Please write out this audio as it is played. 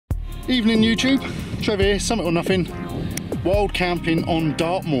Evening YouTube, Trev here, Summit or Nothing, wild camping on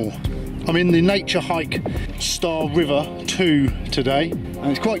Dartmoor. I'm in the Naturehike Star River 2 today, and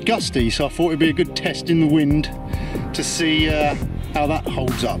it's quite gusty, so I thought it'd be a good test in the wind to see how that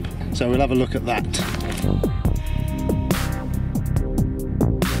holds up. So we'll have a look at that.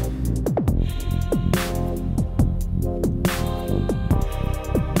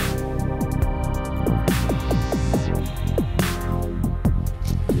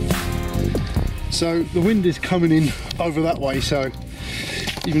 So the wind is coming in over that way, so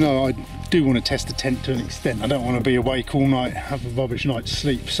even though I do want to test the tent to an extent, I don't want to be awake all night, have a rubbish night's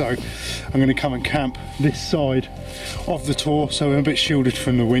sleep, so I'm going to come and camp this side of the tour so we're a bit shielded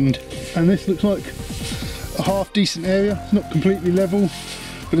from the wind. And this looks like a half decent area. It's not completely level,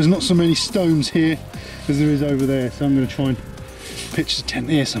 but there's not so many stones here as there is over there, so I'm going to try and pitch the tent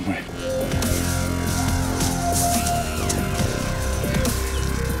here somewhere.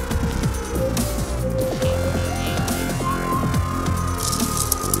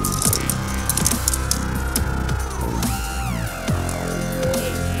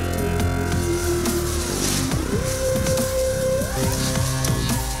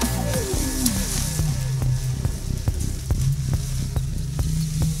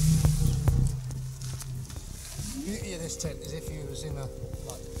 This tent is if you was in a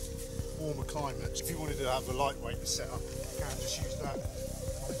warmer climate. If you wanted to have a lightweight setup, you can just use that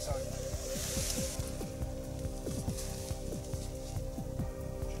on its own.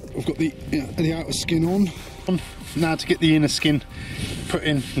 I've got the outer skin on. Now to get the inner skin put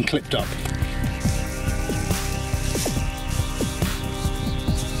in and clipped up.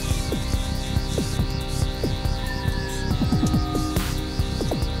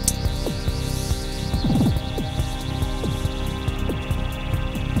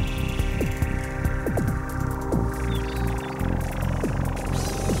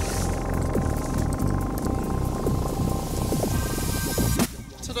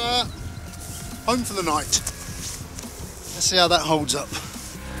 Home for the night. Let's see how that holds up.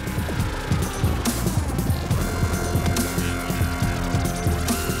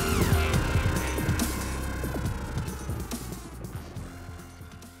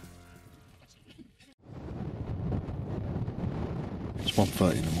 It's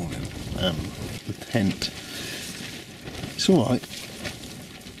 1:30 in the morning. The tent, it's alright.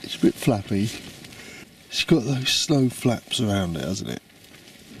 It's a bit flappy. It's got those slow flaps around it, hasn't it?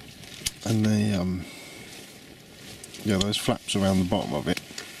 And they, yeah, those flaps around the bottom of it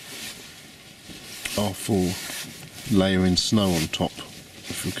are for layering snow on top.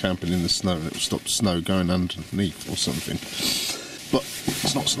 If you're camping in the snow, it will stop snow going underneath or something. But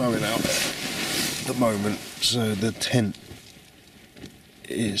it's not snowing out at the moment, so the tent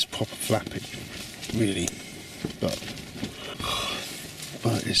is proper flappy, really. But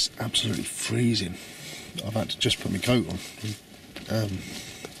it's absolutely freezing. I've had to just put my coat on.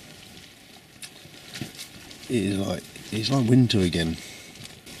 It's like winter again.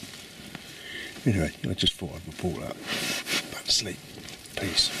 Anyway, I just thought I'd report that. Back to sleep.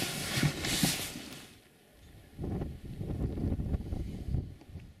 Peace.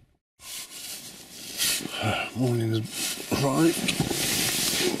 Morning has arrived.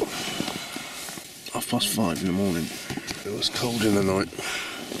 5:30 in the morning. It was cold in the night.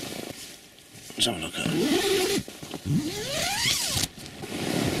 Let's have a look at it.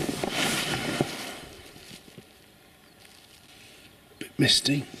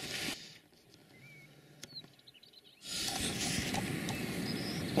 Misty.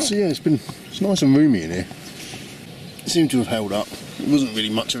 So yeah, it's nice and roomy in here. It seemed to have held up. It wasn't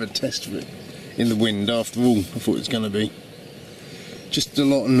really much of a test for it in the wind after all. I thought it was going to be. Just a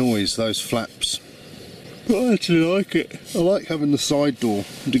lot of noise, those flaps. But I actually like it. I like having the side door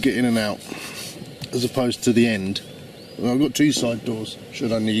to get in and out as opposed to the end. Well, I've got two side doors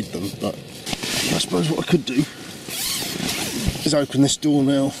should I need them, but I suppose what I could do is open this door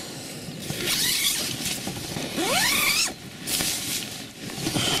now.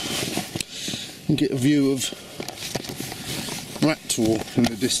 And get a view of Dartmoor in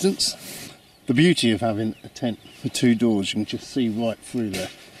the distance. The beauty of having a tent with two doors, you can just see right through there.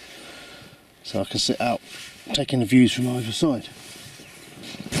 So I can sit out taking the views from either side.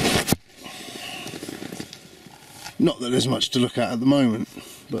 Not that there's much to look at the moment,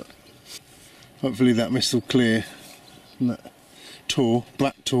 but hopefully that mist will clear and that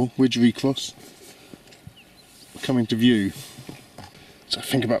black tor, Widgery Cross, coming to view. So I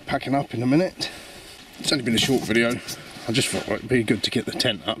think about packing up in a minute. It's only been a short video. I just thought it'd be good to get the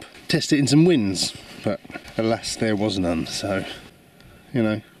tent up, test it in some winds, but alas there was none, so you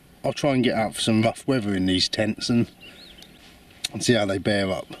know, I'll try and get out for some rough weather in these tents and see how they bear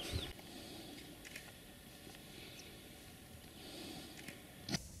up.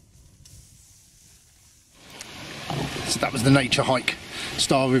 So that was the Naturehike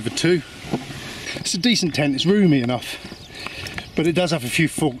Star River 2. It's a decent tent, it's roomy enough, but it does have a few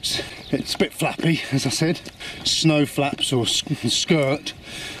faults. It's a bit flappy, as I said. Snow flaps or skirt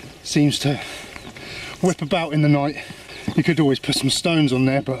seems to whip about in the night. You could always put some stones on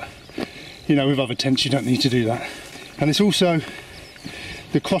there, but you know, with other tents you don't need to do that. And it's also,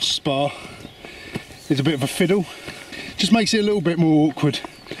 the crossbar is a bit of a fiddle. Just makes it a little bit more awkward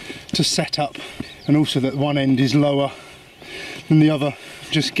to set up, and also that one end is lower than the other,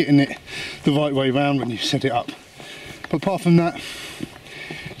 just getting it the right way round when you set it up. But apart from that,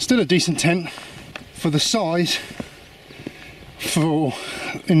 still a decent tent for the size, for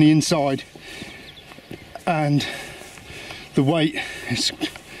in the inside, and the weight.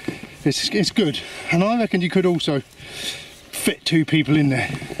 It's good, and I reckon you could also fit 2 people in there.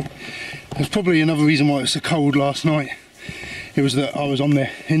 There's probably another reason why it was so cold last night. It was that I was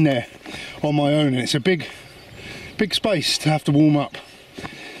in there on my own, and it's a big space to have to warm up.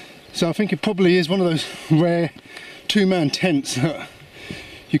 So I think it probably is one of those rare 2-man tents that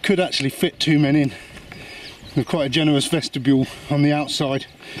you could actually fit 2 men in, with quite a generous vestibule on the outside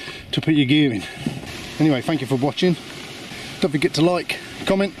to put your gear in. Anyway, thank you for watching. Don't forget to like,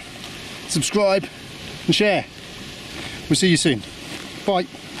 comment, subscribe and share. We'll see you soon. Bye.